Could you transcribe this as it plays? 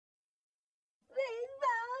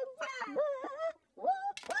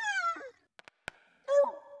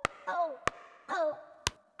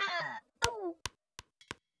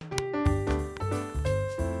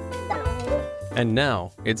And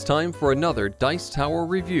now, it's time for another Dice Tower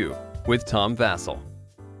review with Tom Vasel.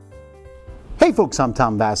 Hey folks, I'm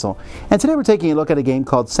Tom Vasel, and today we're taking a look at a game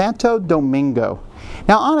called Santo Domingo.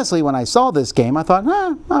 Now honestly, when I saw this game, I thought,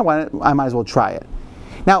 I might as well try it.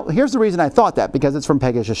 Now here's the reason I thought that, because it's from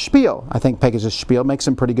Pegasus Spiele. I think Pegasus Spiele makes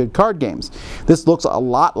some pretty good card games. This looks a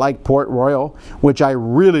lot like Port Royal, which I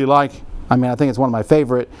really like. I mean, I think it's one of my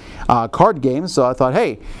favorite card games, so I thought,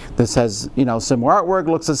 hey, this has, similar artwork,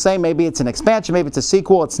 looks the same, maybe it's an expansion, maybe it's a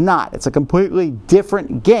sequel. It's not. It's a completely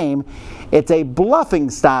different game. It's a bluffing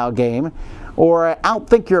style game, or an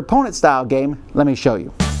outthink your opponent style game. Let me show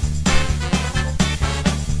you.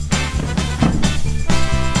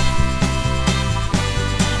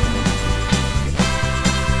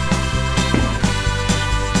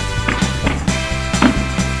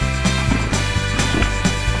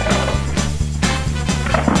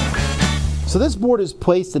 So this board is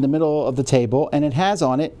placed in the middle of the table, and it has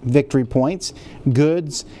on it victory points,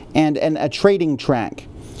 goods, and a trading track.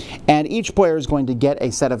 And each player is going to get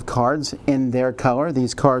a set of cards in their color.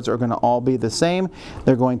 These cards are going to all be the same.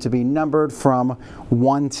 They're going to be numbered from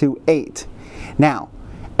 1 to 8. Now,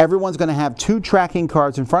 everyone's going to have 2 tracking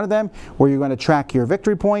cards in front of them, where you're going to track your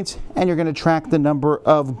victory points and you're going to track the number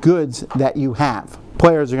of goods that you have.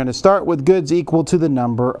 Players are going to start with goods equal to the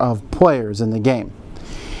number of players in the game.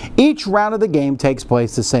 Each round of the game takes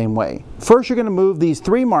place the same way. First, you're going to move these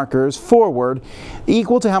 3 markers forward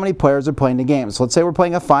equal to how many players are playing the game. So let's say we're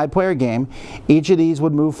playing a 5-player game. Each of these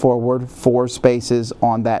would move forward 4 spaces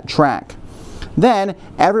on that track. Then,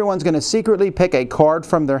 everyone's going to secretly pick a card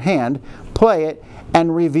from their hand, play it,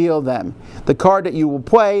 and reveal them. The card that you will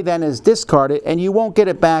play then is discarded, and you won't get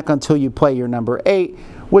it back until you play your number 8,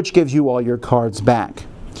 which gives you all your cards back.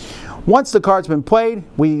 Once the card's been played,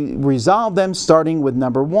 we resolve them starting with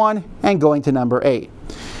number 1 and going to number 8.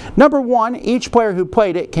 Number 1, each player who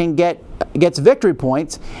played it gets victory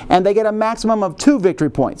points, and they get a maximum of 2 victory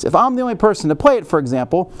points. If I'm the only person to play it, for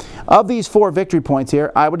example, of these 4 victory points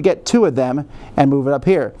here, I would get 2 of them and move it up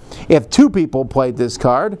here. If 2 people played this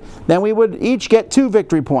card, then we would each get 2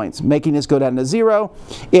 victory points, making this go down to 0.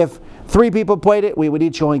 If 3 people played it, we would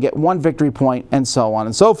each only get 1 victory point, and so on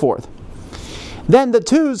and so forth. Then the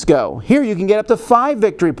 2s go. Here you can get up to 5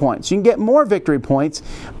 victory points. You can get more victory points,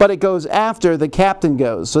 but it goes after the captain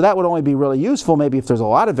goes. So that would only be really useful maybe if there's a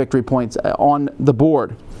lot of victory points on the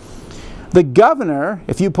board. The governor,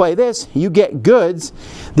 if you play this, you get goods.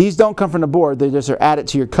 These don't come from the board, they just are added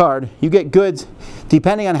to your card. You get goods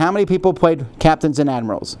depending on how many people played captains and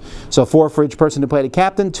admirals. So 4 for each person who played a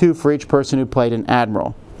captain, 2 for each person who played an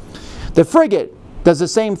admiral. The frigate does the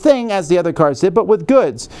same thing as the other cards did, but with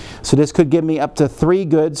goods. So this could give me up to 3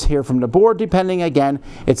 goods here from the board, depending, again,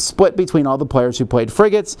 it's split between all the players who played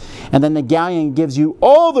frigates. And then the galleon gives you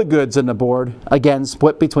all the goods on the board, again,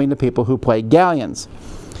 split between the people who played galleons.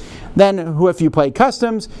 Then, if you play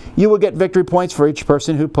customs, you will get victory points for each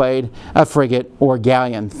person who played a frigate or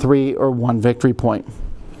galleon, 3 or 1 victory point.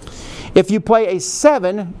 If you play a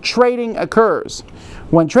 7, trading occurs.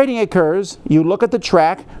 When trading occurs, you look at the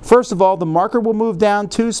track. First of all, the marker will move down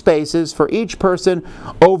 2 spaces for each person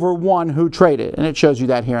over 1 who traded, and it shows you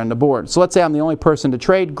that here on the board. So let's say I'm the only person to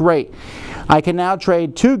trade. Great. I can now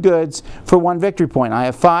trade 2 goods for 1 victory point. I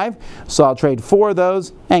have 5, so I'll trade 4 of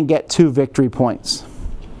those and get 2 victory points.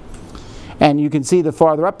 And you can see the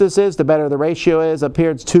farther up this is, the better the ratio is. Up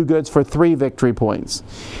here it's 2 goods for 3 victory points.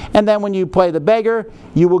 And then when you play the beggar,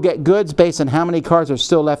 you will get goods based on how many cards are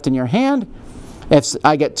still left in your hand. If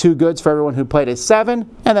I get 2 goods for everyone who played a 7,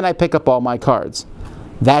 and then I pick up all my cards.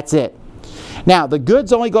 That's it. Now, the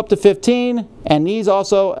goods only go up to 15, and these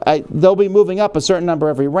also, they'll be moving up a certain number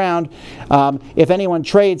every round. If anyone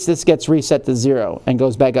trades, this gets reset to 0 and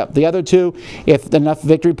goes back up. The other 2, if enough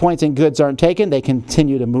victory points and goods aren't taken, they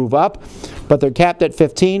continue to move up, but they're capped at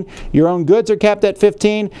 15. Your own goods are capped at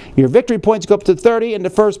 15. Your victory points go up to 30, and the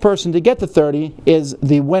first person to get to 30 is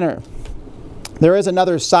the winner. There is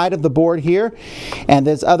another side of the board here, and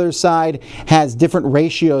this other side has different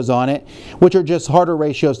ratios on it, which are just harder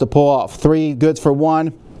ratios to pull off. 3 goods for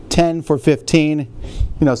 1, 10 for 15.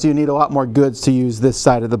 So you need a lot more goods to use this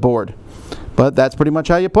side of the board. But that's pretty much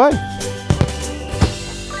how you play.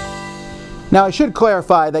 Now I should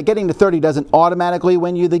clarify that getting to 30 doesn't automatically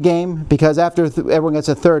win you the game, because after everyone gets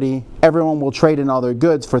to 30, everyone will trade in all their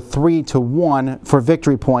goods for 3 to 1 for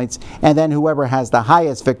victory points, and then whoever has the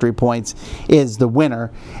highest victory points is the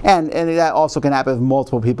winner. And that also can happen if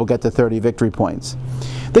multiple people get to 30 victory points.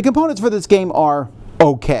 The components for this game are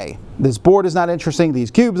okay. This board is not interesting, these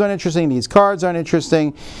cubes aren't interesting, these cards aren't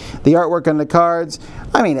interesting. The artwork on the cards,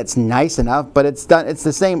 I mean, it's nice enough, but it's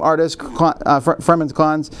the same artist, Fremen's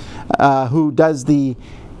Cons, who does the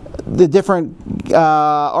the different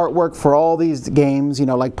artwork for all these games, you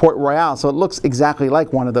know, like Port Royale, so it looks exactly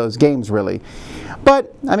like one of those games, really.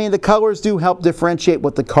 But, I mean, the colors do help differentiate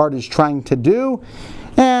what the card is trying to do,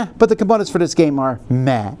 but the components for this game are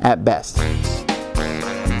meh at best.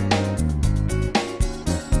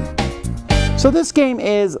 So this game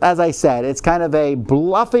is, as I said, it's kind of a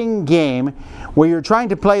bluffing game where you're trying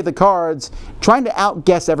to play the cards, trying to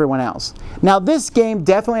outguess everyone else. Now this game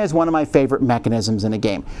definitely is one of my favorite mechanisms in a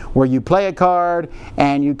game, where you play a card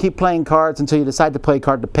and you keep playing cards until you decide to play a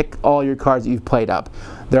card to pick all your cards that you've played up.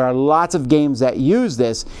 There are lots of games that use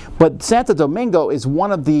this, but Santo Domingo is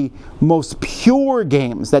one of the most pure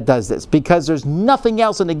games that does this because there's nothing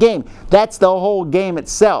else in the game. That's the whole game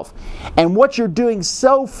itself. And what you're doing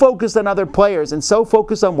so focused on other players and so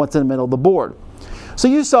focused on what's in the middle of the board. So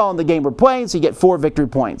you saw in the game we're playing, so you get 4 victory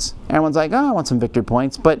points. Everyone's like, oh, I want some victory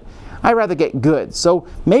points, but I'd rather get good. So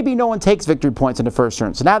maybe no one takes victory points in the first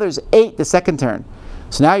turn. So now there's 8 the second turn.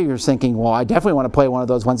 So now you're thinking, well, I definitely want to play one of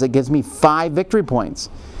those ones that gives me 5 victory points.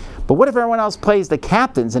 But what if everyone else plays the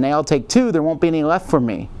captains and they all take 2? There won't be any left for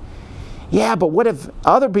me. Yeah, but what if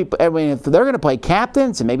other people, I mean, if they're going to play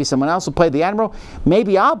captains and maybe someone else will play the admiral,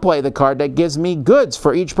 maybe I'll play the card that gives me goods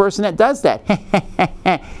for each person that does that.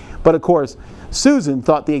 But of course, Susan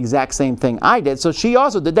thought the exact same thing I did, so she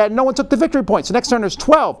also did that, and no one took the victory point. So next turn there's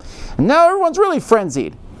 12. And now everyone's really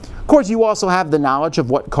frenzied. Of course, you also have the knowledge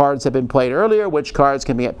of what cards have been played earlier, which cards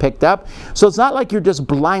can get picked up. So it's not like you're just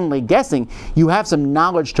blindly guessing. You have some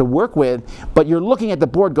knowledge to work with, but you're looking at the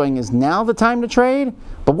board going, is now the time to trade?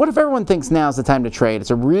 But what if everyone thinks now's the time to trade?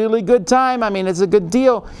 It's a really good time. I mean, it's a good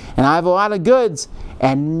deal, and I have a lot of goods.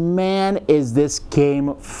 And man, is this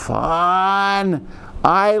game fun.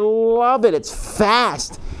 I love it. It's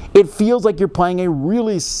fast. It feels like you're playing a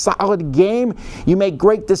really solid game. You make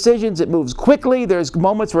great decisions. It moves quickly. There's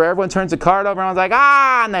moments where everyone turns a card over and everyone's like,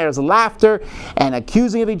 ah, and there's laughter and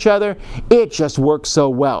accusing of each other. It just works so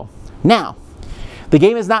well. Now, the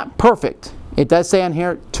game is not perfect. It does say on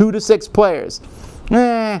here 2 to 6 players.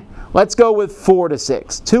 Let's go with 4 to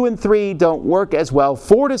 6. 2 and 3 don't work as well.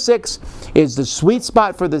 4 to 6 is the sweet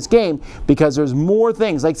spot for this game because there's more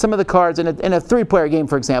things. Like some of the cards in a 3-player game,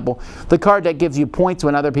 for example, the card that gives you points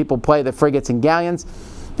when other people play the frigates and galleons,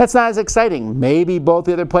 that's not as exciting. Maybe both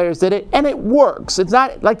the other players did it, and it works. It's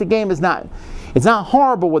not like the game is not. It's not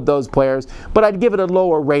horrible with those players, but I'd give it a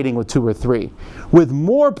lower rating with 2 or 3. With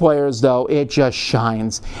more players, though, it just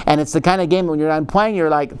shines. And it's the kind of game when you're done playing, you're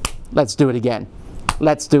like, let's do it again.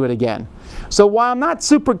 Let's do it again. So while I'm not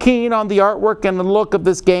super keen on the artwork and the look of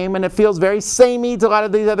this game, and it feels very samey to a lot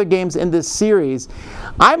of these other games in this series,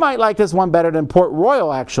 I might like this one better than Port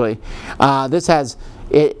Royal, actually. This has,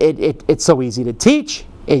 it's so easy to teach.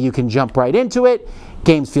 You can jump right into it.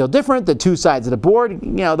 Games feel different. The 2 sides of the board, you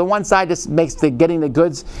know, the one side just makes the getting the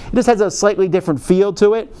goods, it just has a slightly different feel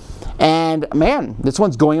to it. And man, this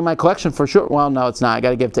one's going in my collection for sure. Well, no, it's not. I got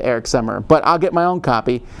to give it to Eric Summer. But I'll get my own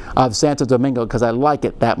copy of Santo Domingo because I like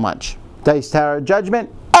it that much. Dice Tower Judgment,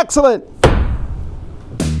 excellent!